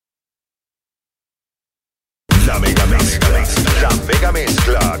mega mezcla. La mega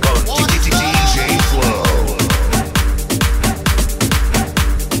mezcla con DJ Flow.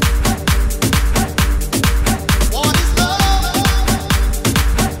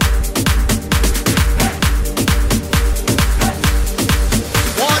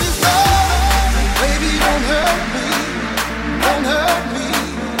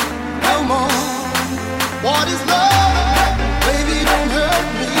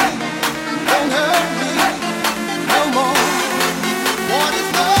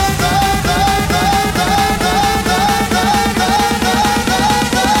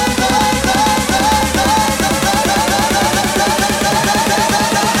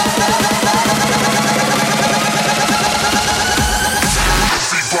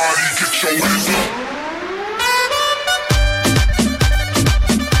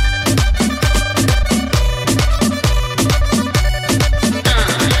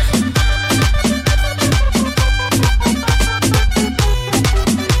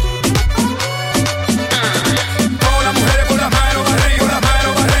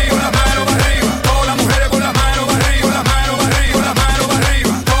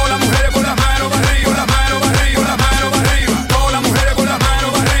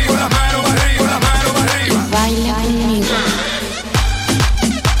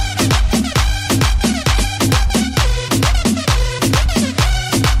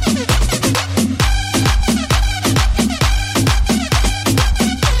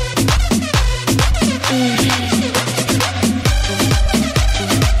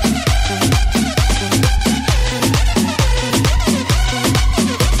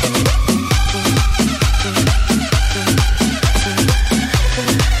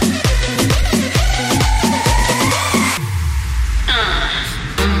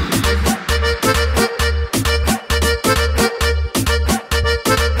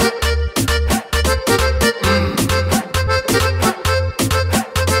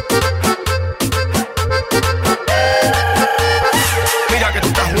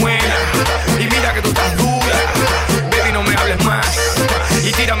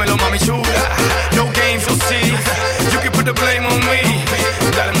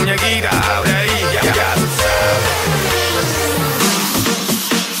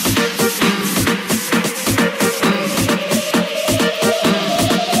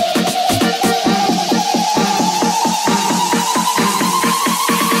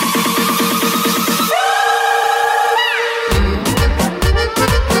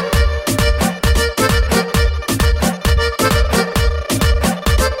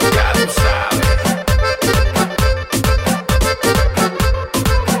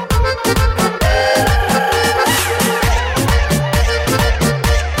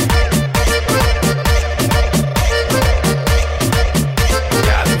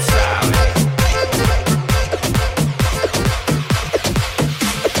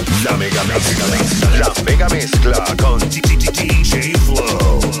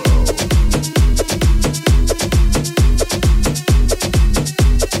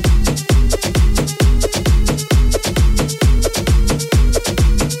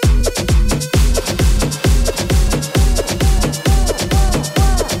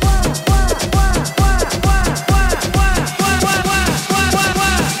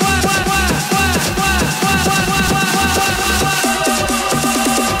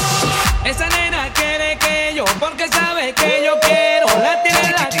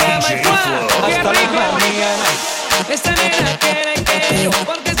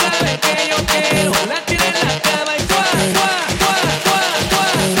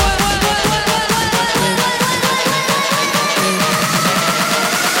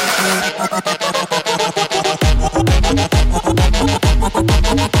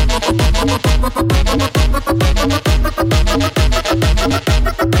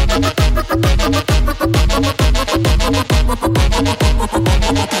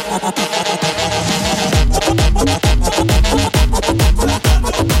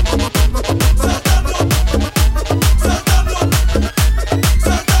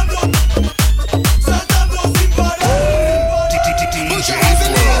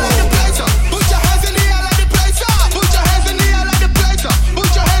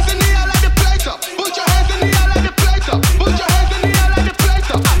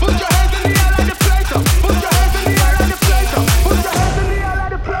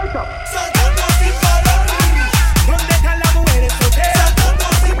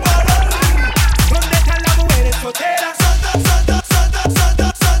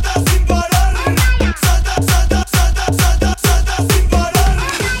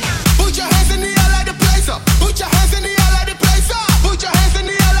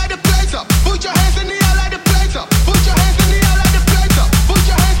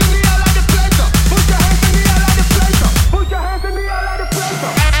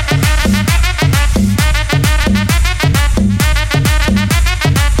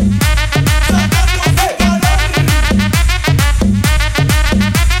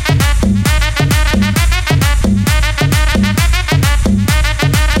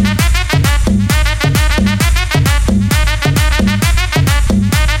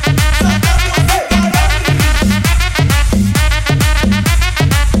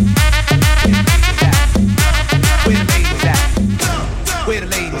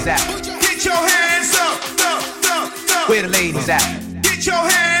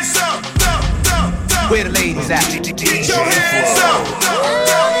 Where the ladies at? Get your hands up.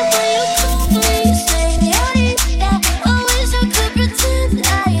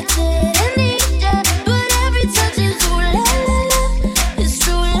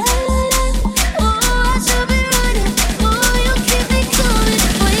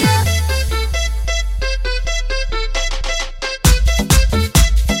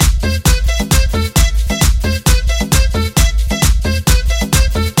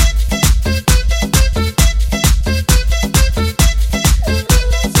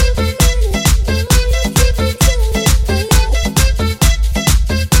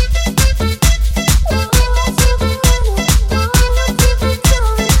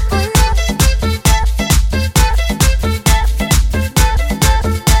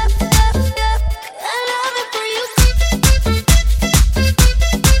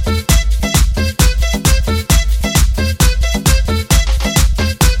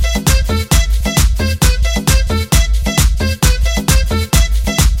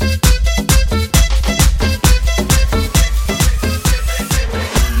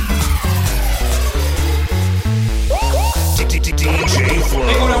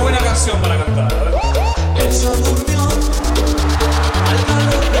 Tengo una buena canción para cantar. Ella durmió al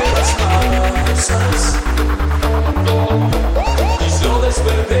calor de las masas y yo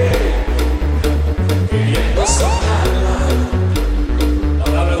desperté queriendo sonarla.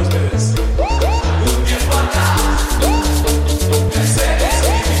 Ahora habla ustedes. Un tiempo atrás pensé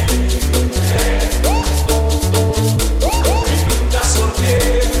y nunca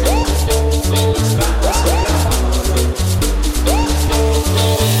solté los gatos de la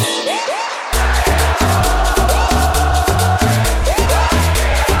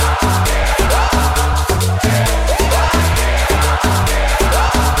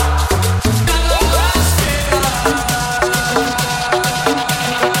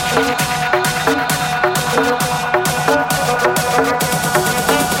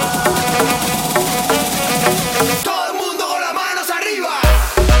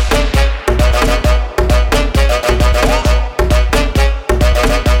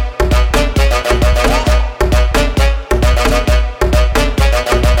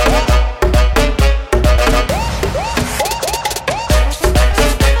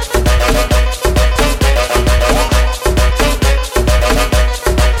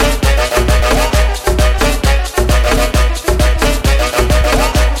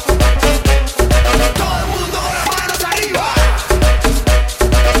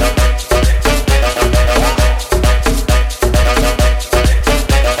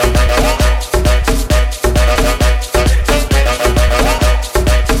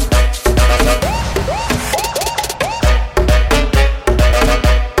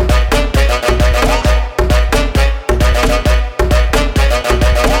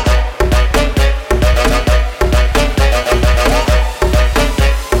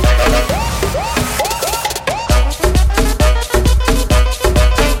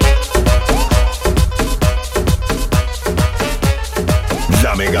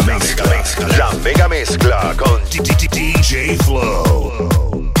La mega mezcla con DJ Flow.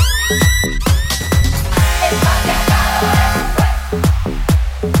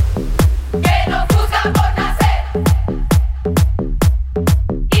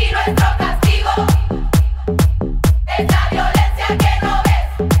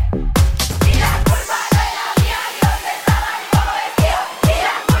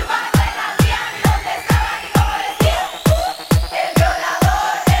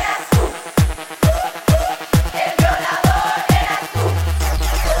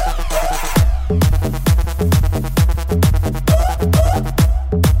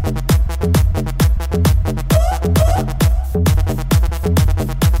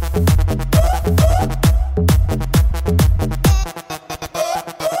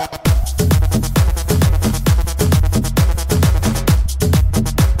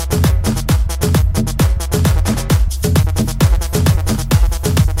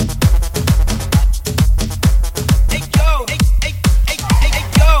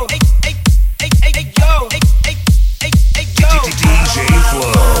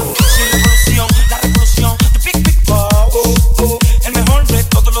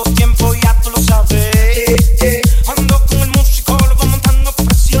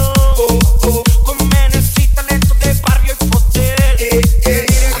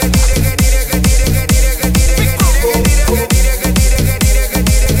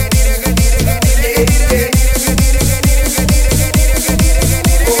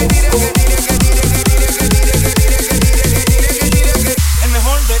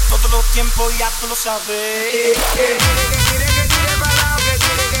 sabes. Que tire para lado, que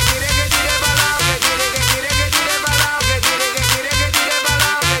tire para lado, que tire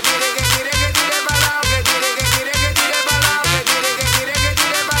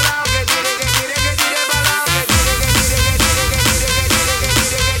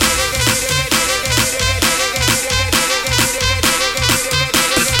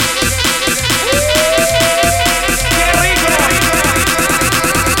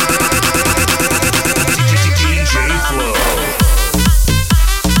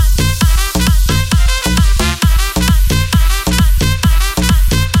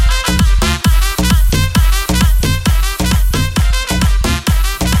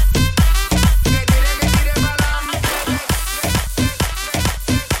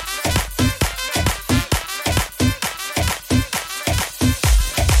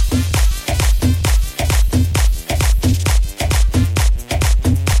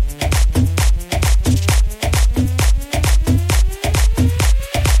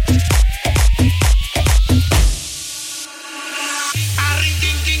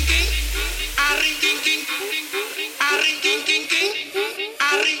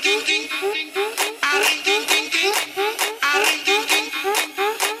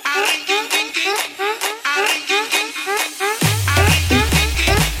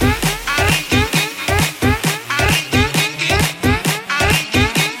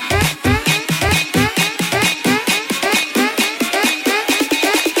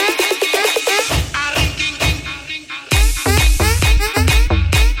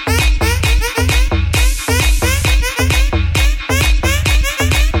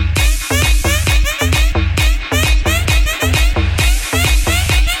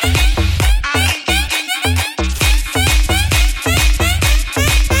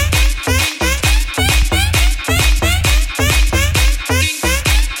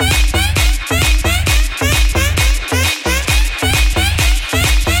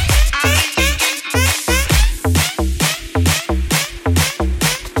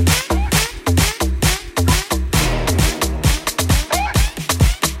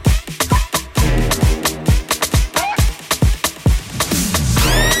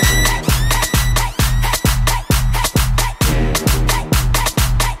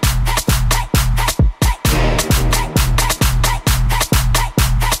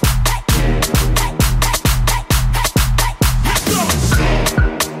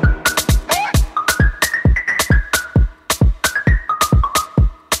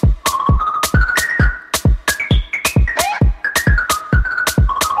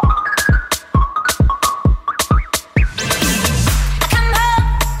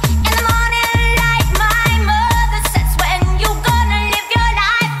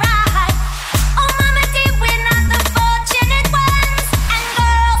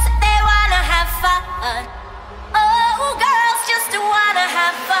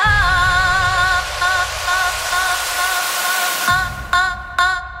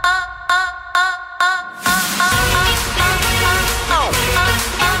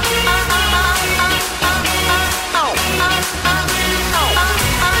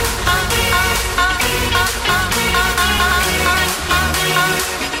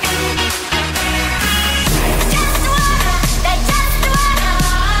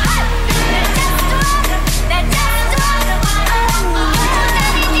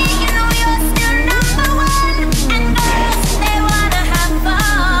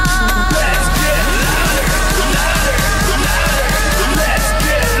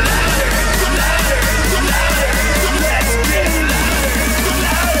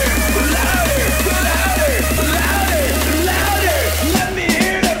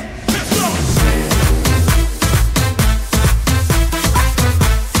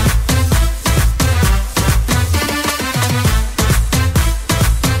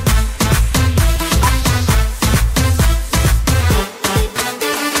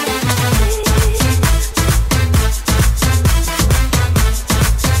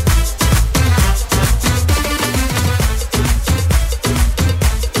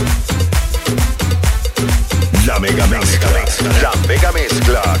mega mezcla. La mega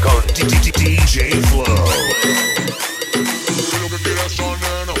mezcla con DJ Flow. ¿Qué lo que quiere esa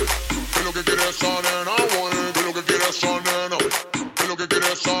nena? ¿Qué lo que quiere esa nena? ¿Qué lo que quiere esa nena? ¿Qué lo que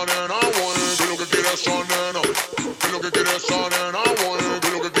quiere esa nena? ¿Qué lo que quiere esa nena? ¿Qué lo que quiere esa nena?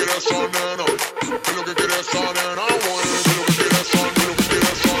 ¿Qué lo que quiere esa nena? ¿Qué lo que quiere esa nena? ¿Qué lo que quiere esa nena? ¿Qué lo que quiere esa nena?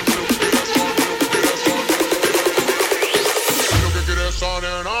 ¿Qué lo que quiere esa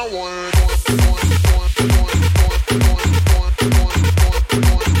nena?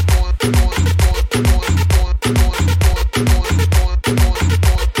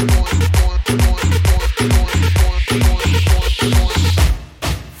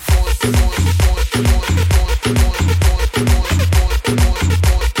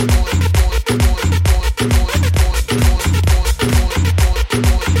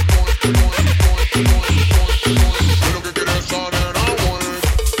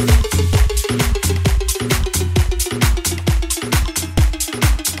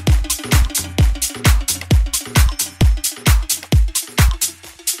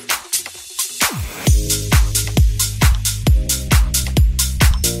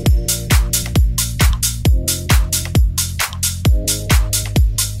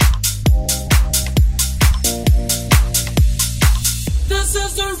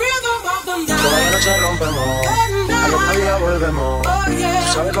 Al otro día volvemos.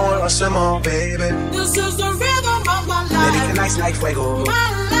 Tú sabes cómo lo hacemos, baby. Baby, que nice like fuego.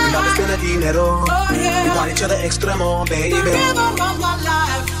 Y no les tiene dinero. Igual hecho de extremo, baby.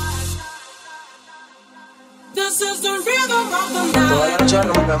 Toda la noche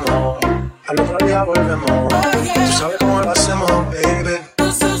rompemos. Al otro día volvemos. Tú sabes cómo lo hacemos, baby.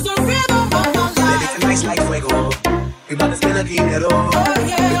 Baby, que nice like fuego. Y no les tiene dinero.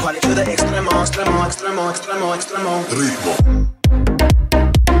 Igual hecho de extremo, extremo, extremo, extremo, extremo. Ritmo.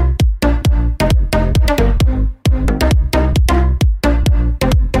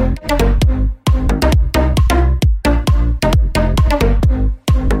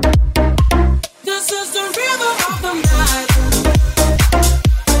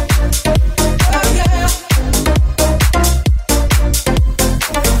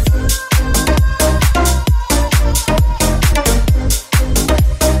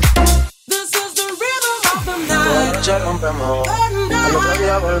 Ya rompemos, al otro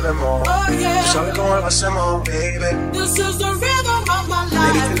día volvemos. Tú sabes cómo lo hacemos, baby.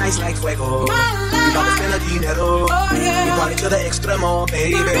 Baby, que nice like fuego. Y no les tiene dinero. Igual hecho de extremo,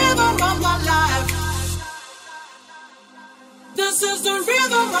 baby.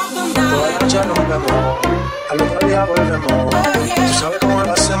 Toda la noche rompemos, al otro día volvemos. Tú sabes cómo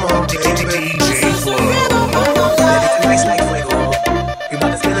lo hacemos, baby. DJ Flow. Baby, que nice like fuego. Y no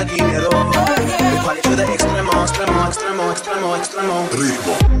les tiene dinero. Igual hecho de extremo, extremo, extremo, extremo, extremo.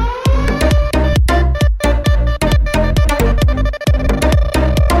 Ritmo.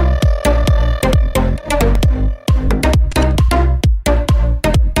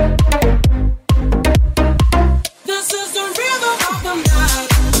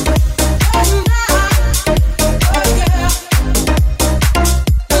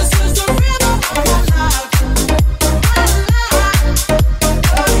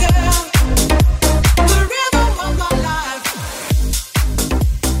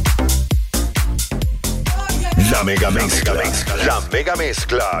 La mega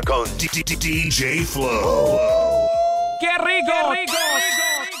mezcla con DJ Flow. ¡Qué rico! ¡Qué rico!